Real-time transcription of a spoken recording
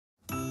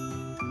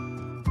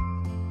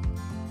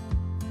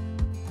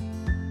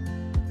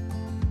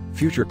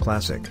Future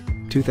Classic,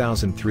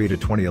 2003 to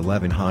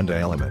 2011 Honda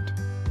Element.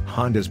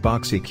 Honda's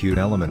boxy-cute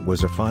Element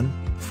was a fun,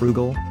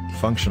 frugal,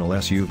 functional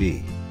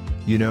SUV.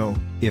 You know,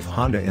 if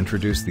Honda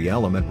introduced the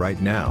Element right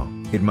now,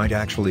 it might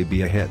actually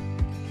be a hit.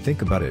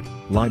 Think about it,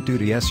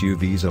 light-duty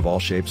SUVs of all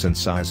shapes and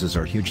sizes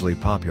are hugely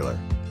popular.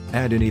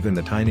 Add in even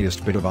the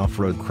tiniest bit of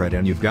off-road cred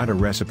and you've got a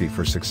recipe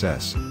for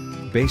success.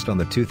 Based on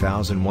the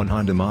 2001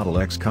 Honda Model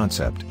X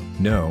concept,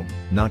 no,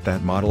 not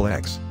that Model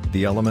X,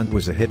 the Element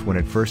was a hit when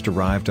it first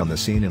arrived on the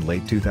scene in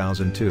late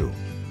 2002.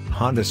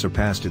 Honda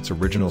surpassed its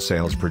original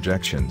sales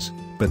projections,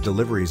 but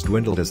deliveries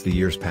dwindled as the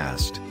years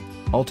passed.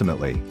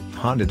 Ultimately,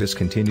 Honda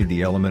discontinued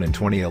the Element in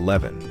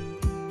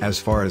 2011. As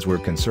far as we're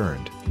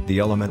concerned, the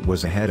Element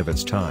was ahead of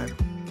its time.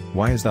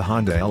 Why is the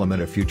Honda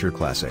Element a future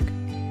classic?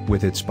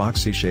 With its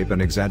boxy shape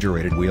and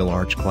exaggerated wheel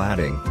arch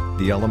cladding,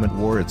 the Element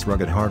wore its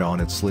rugged heart on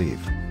its sleeve.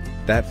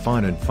 That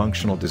fun and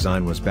functional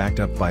design was backed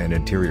up by an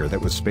interior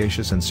that was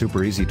spacious and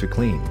super easy to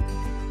clean.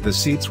 The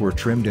seats were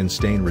trimmed in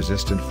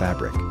stain-resistant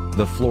fabric,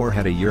 the floor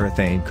had a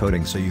urethane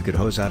coating so you could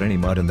hose out any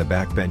mud and the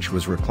back bench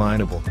was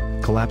reclinable,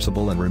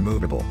 collapsible and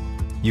removable.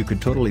 You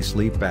could totally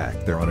sleep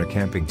back there on a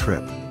camping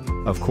trip.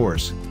 Of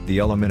course, the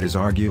Element is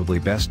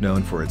arguably best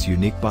known for its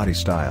unique body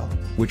style,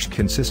 which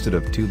consisted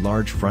of two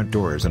large front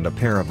doors and a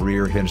pair of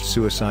rear-hinged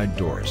suicide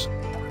doors.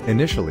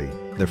 Initially,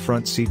 the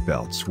front seat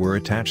belts were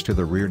attached to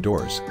the rear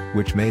doors,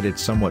 which made it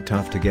somewhat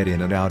tough to get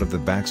in and out of the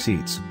back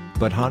seats,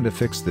 but Honda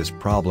fixed this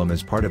problem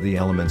as part of the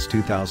Element's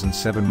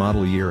 2007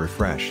 model year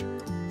refresh.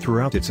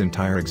 Throughout its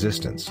entire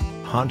existence,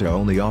 Honda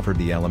only offered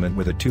the Element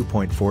with a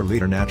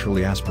 2.4-liter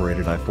naturally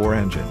aspirated i4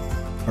 engine.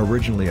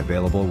 Originally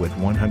available with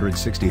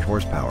 160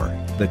 horsepower,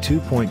 the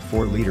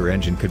 2.4-liter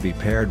engine could be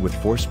paired with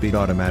 4-speed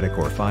automatic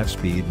or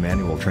 5-speed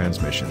manual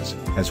transmissions,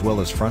 as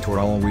well as front or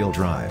all-wheel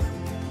drive.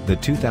 The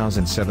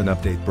 2007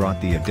 update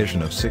brought the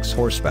addition of 6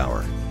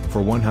 horsepower,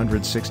 for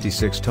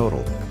 166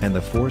 total, and the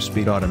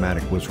 4-speed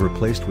automatic was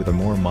replaced with a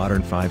more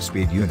modern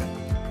 5-speed unit.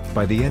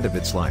 By the end of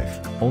its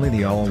life, only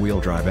the all-wheel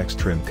drive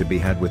X-Trim could be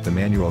had with the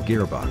manual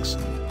gearbox.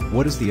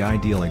 What is the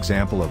ideal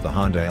example of the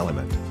Honda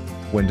Element?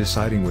 When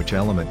deciding which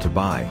Element to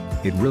buy,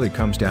 it really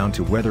comes down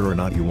to whether or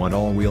not you want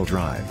all-wheel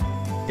drive.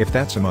 If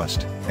that's a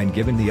must, and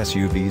given the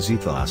SUV's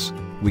ethos,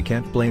 we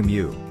can't blame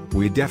you.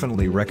 We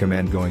definitely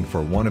recommend going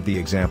for one of the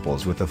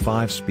examples with a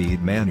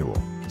 5-speed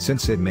manual,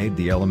 since it made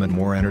the Element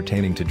more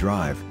entertaining to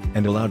drive,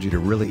 and allowed you to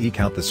really eke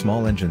out the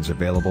small engine's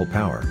available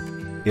power.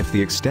 If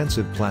the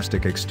extensive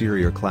plastic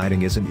exterior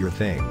cladding isn't your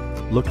thing,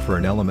 look for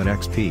an Element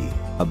XP,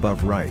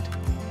 above right.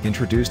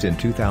 Introduced in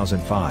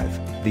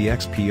 2005, the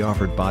XP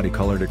offered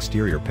body-colored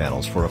exterior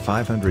panels for a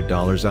 $500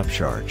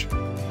 upcharge.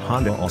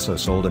 Honda also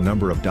sold a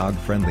number of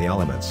dog-friendly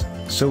Elements,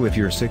 so if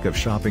you're sick of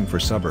shopping for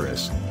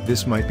Subarus,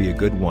 this might be a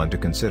good one to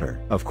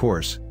consider. Of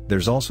course,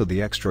 there's also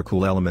the extra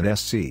cool Element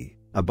SC,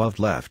 above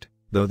left,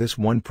 though this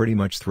one pretty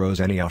much throws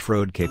any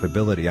off-road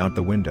capability out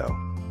the window.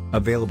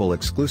 Available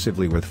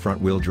exclusively with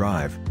front-wheel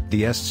drive,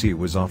 the SC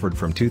was offered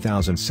from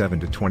 2007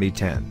 to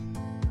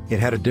 2010. It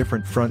had a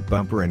different front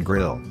bumper and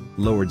grille,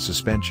 lowered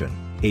suspension,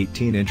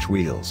 18-inch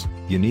wheels,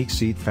 unique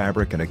seat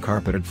fabric and a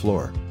carpeted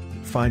floor.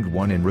 Find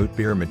one in root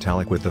beer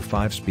metallic with the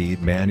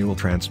 5-speed manual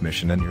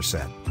transmission and you're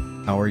set.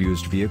 Our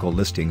used vehicle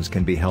listings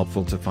can be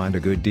helpful to find a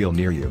good deal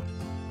near you.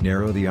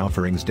 Narrow the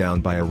offerings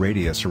down by a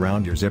radius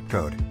around your zip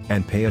code,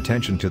 and pay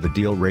attention to the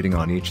deal rating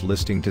on each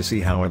listing to see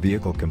how a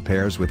vehicle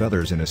compares with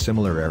others in a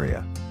similar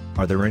area.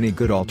 Are there any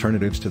good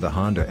alternatives to the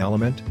Honda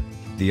Element?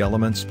 The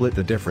Element split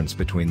the difference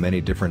between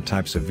many different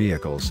types of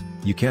vehicles.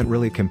 You can't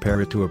really compare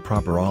it to a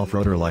proper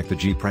off-roader like the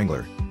Jeep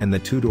Wrangler, and the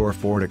two-door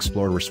Ford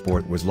Explorer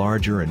Sport was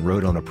larger and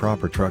rode on a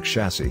proper truck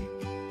chassis.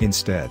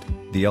 Instead,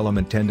 the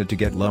Element tended to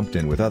get lumped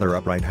in with other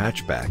upright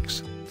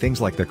hatchbacks, things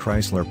like the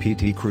Chrysler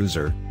PT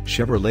Cruiser,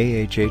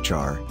 Chevrolet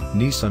HHR,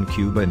 Nissan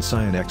Cuba and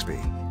Scion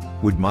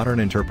XB. Would modern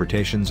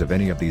interpretations of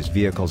any of these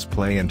vehicles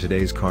play in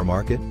today's car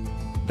market?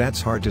 That's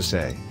hard to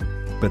say.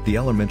 But the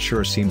Element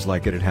sure seems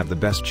like it'd have the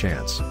best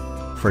chance.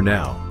 For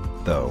now,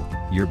 though,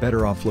 you're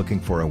better off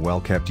looking for a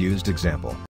well-kept used example.